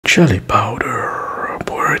jelly powder.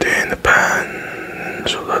 Pour it in the pan,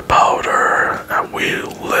 so that powder, and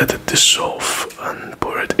we'll let it dissolve and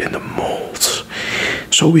pour it in the mold.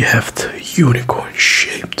 So we have the unicorn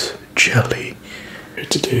shaped jelly.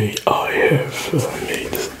 Today I have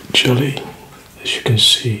made jelly, as you can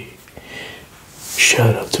see.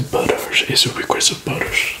 Shout out to Butters, it's a request of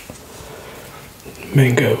Butters.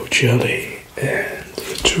 Mango jelly, and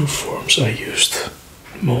the two forms I used.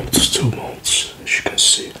 Molds, two molds, as you can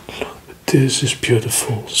see. This is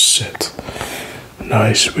beautiful set.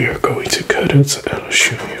 Nice, we are going to cut it and I'll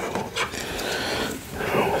show you.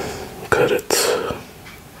 Cut it,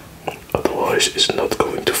 otherwise it's not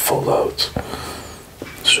going to fall out.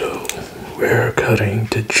 So we're cutting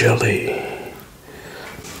the jelly.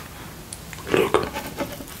 Look,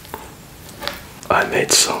 I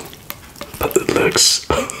made some, but it looks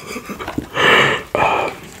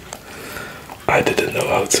I didn't know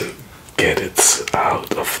how to get it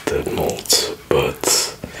out of the mold,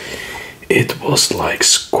 but it was like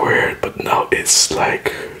square, but now it's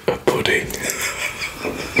like a pudding.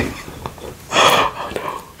 Oh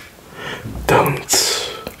no, don't.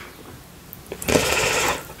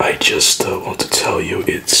 I just want to tell you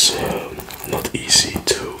it's not easy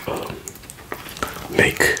to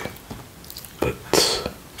make, but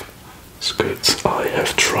it's good. I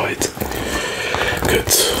have tried. Good.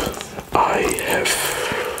 I have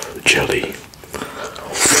jelly.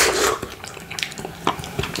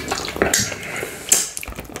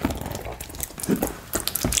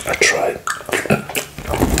 I tried.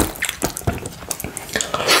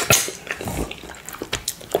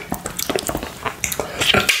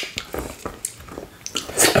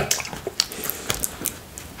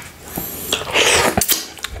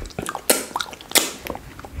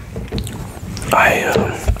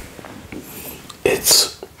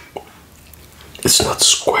 It's not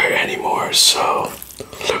square anymore, so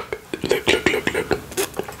look.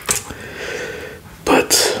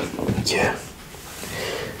 But yeah,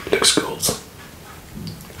 looks good.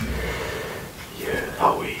 Yeah,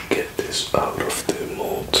 how we get this out of the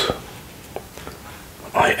mold.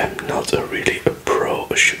 I am not really a pro,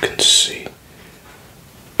 as you can see,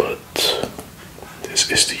 but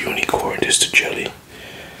this is the unicorn, this is the jelly.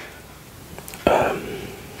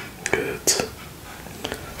 Good.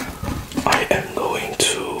 I am going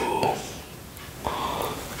to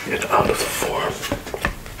get out of the form.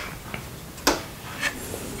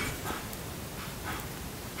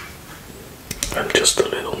 I'm just a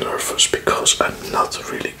little nervous because I'm not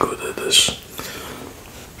really good at this.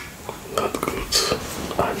 Not good.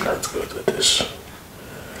 I'm not good at this.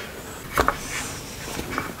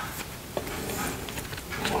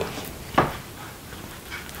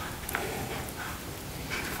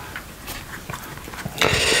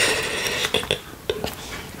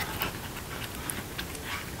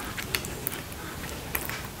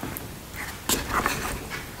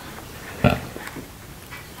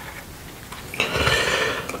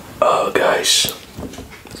 Guys,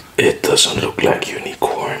 it doesn't look like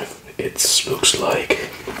unicorn. It looks like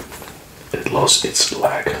it lost its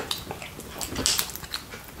leg.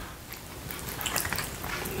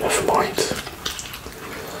 Never mind.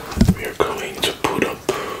 We are going to put up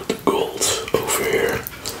the gold over here.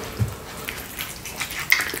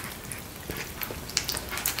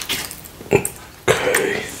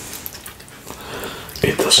 Okay.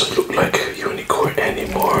 It doesn't look like a unicorn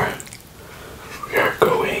anymore. We are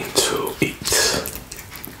going to eat.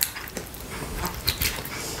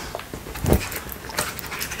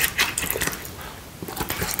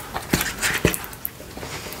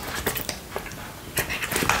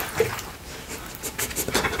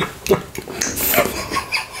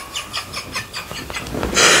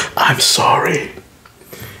 I'm sorry.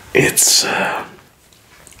 It's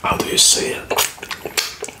how do you say it?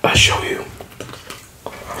 I'll show you.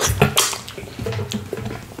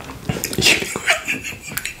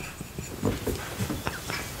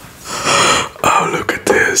 Oh, look at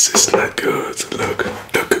this. It's not good. Look.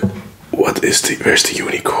 Where's the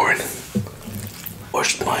unicorn?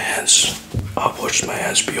 Washed my hands. I washed my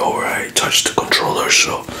hands before I touched the controller,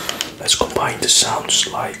 so let's combine the sounds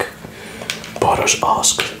like Butters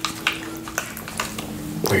asked.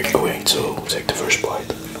 We're going to take the first bite.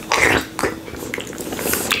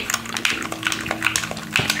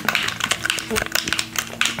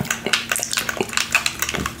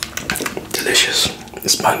 Delicious.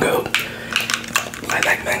 It's mango. I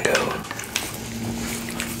like mango.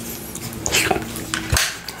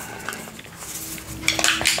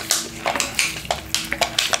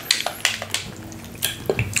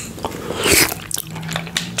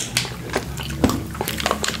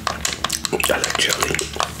 I like jelly.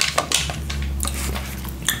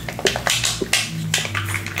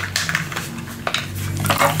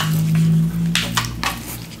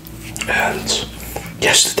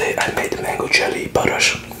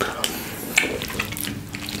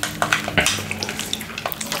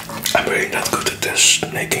 really not good at this,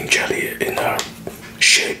 making jelly in a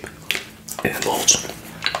shape in a mold.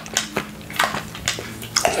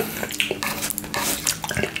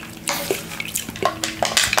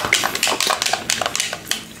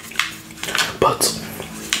 But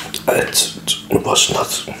it was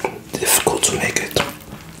not difficult to make it.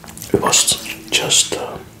 It was just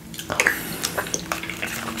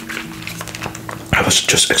I was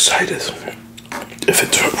just excited if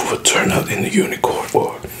it would turn out in a unicorn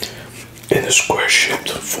or in a square-shaped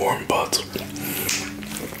form, but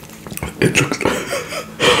it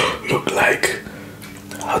looked like,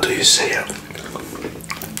 how do you say it?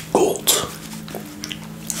 Gold.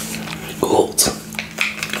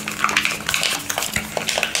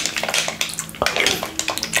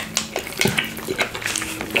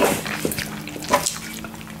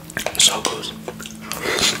 So good.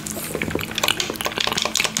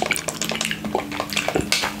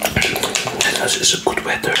 And this is a good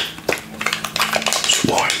weather. It's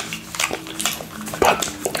warm. But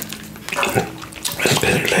when it's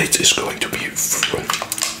getting late, it's going to be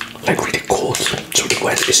like really cold. So the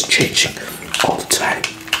weather is changing all the time.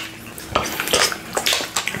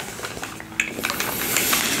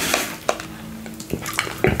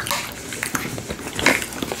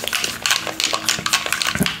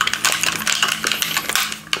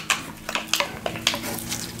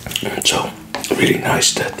 So, really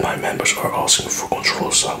nice that my members are asking for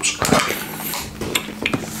control sounds.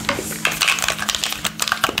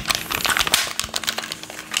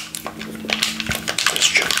 That's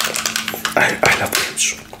true. I love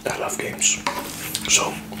games. I love games.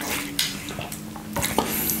 So,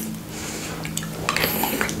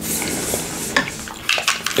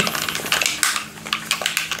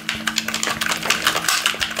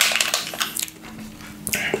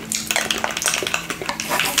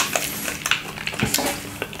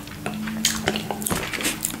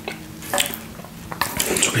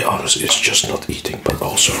 to be honest, it's just not eating, but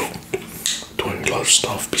also doing a lot of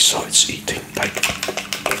stuff besides eating, like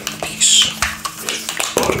these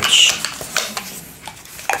buttons.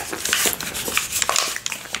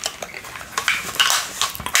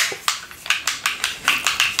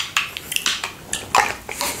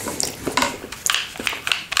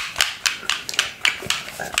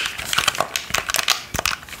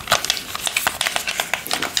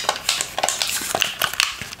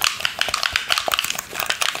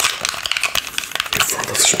 In front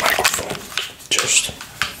of this microphone, just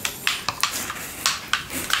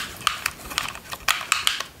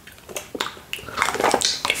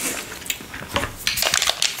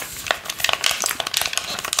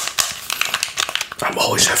I'm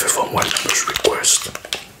always having fun when members request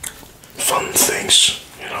fun things,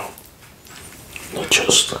 you know, not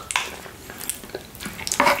just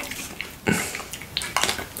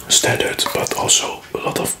standard, but also a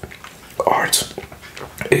lot of art,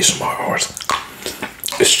 ASMR art.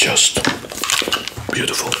 It's just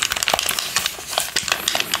beautiful.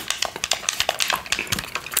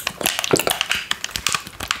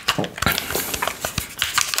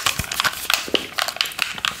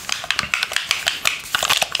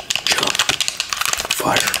 Jump,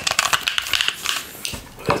 fire.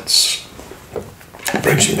 It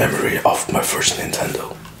brings me memory of my first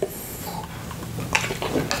Nintendo.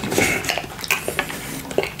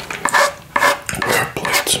 Where I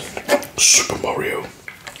played Super Mario.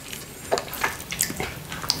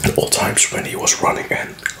 All times when he was running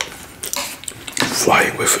and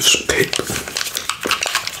flying with his cape.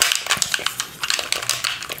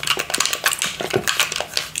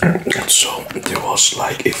 And so there was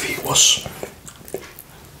like, if he was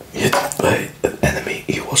hit by an enemy,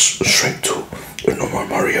 he was shrink to a normal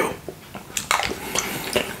Mario.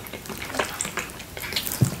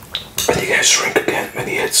 And he can shrink again when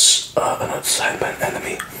he hits another Sandman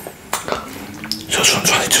enemy. So that's what I'm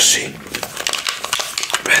trying to see.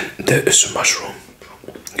 When there is a mushroom,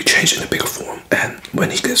 he changes in a bigger form, and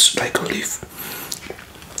when he gets like a leaf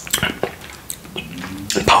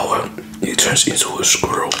power, he turns into a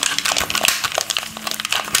squirrel.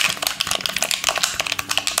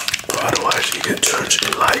 But otherwise, he turns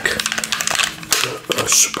in like a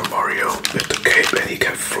Super Mario with the cape, and he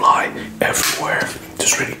can fly everywhere.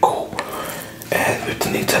 It's really cool. And with the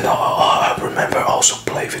Nintendo, I remember also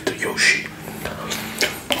play with the Yoshi.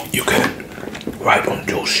 You can ride on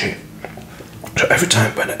Yoshi. So every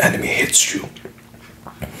time when an enemy hits you,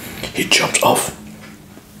 he jumps off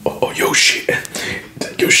or Yoshi, and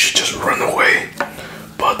the Yoshi just run away.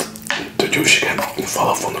 But the Yoshi can fall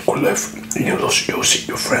off on the cliff and you lose Yoshi,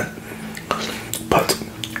 your friend. But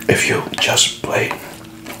if you just play,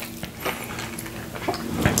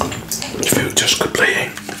 if you just keep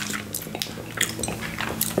playing,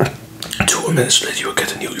 couple minutes later, you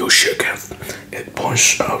get a new Yoshi again. It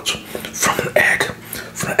pours out from an egg.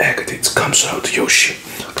 From an egg, it comes out Yoshi.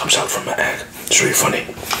 Comes out from an egg. It's really funny.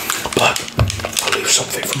 But I'll leave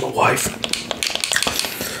something for my wife.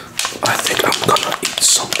 I think I'm gonna eat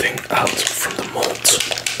something out from the mold.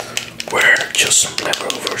 Where just some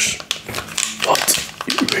leftovers. But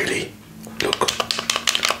it really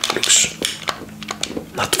looks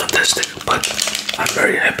not fantastic, but I'm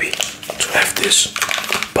very happy to have this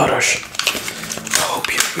butters. I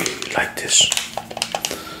hope you really like this.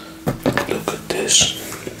 Look at this.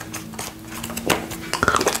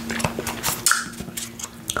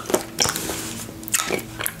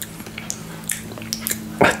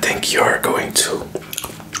 I think you're going to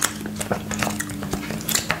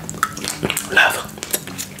laugh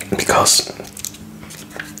because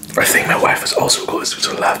I think my wife is also going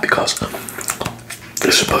to laugh because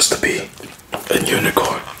it's supposed to be a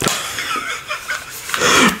unicorn.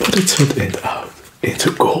 But it turned out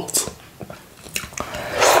into gold.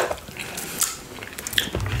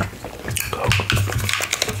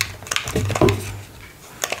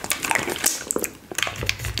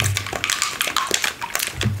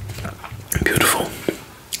 Beautiful.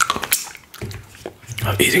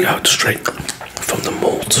 I'm eating out straight from the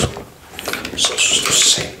mold. It's also the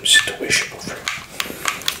same situation over here.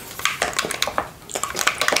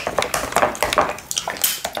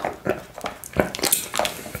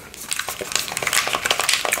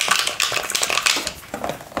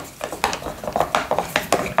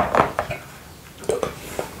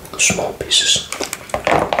 Small pieces.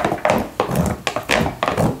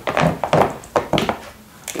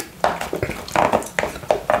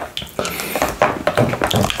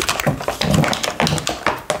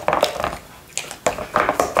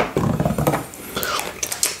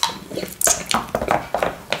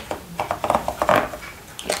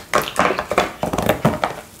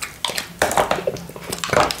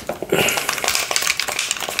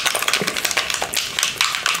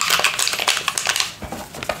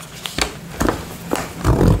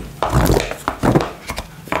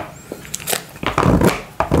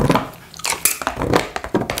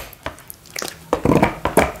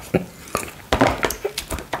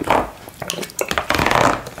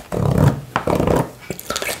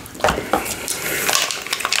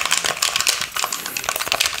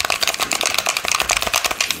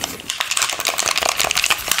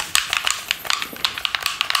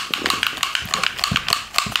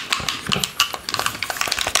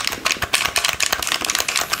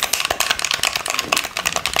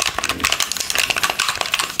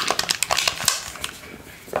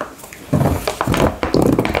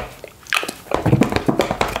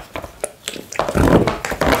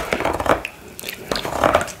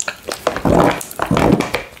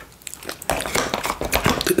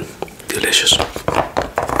 Delicious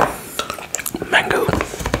mango.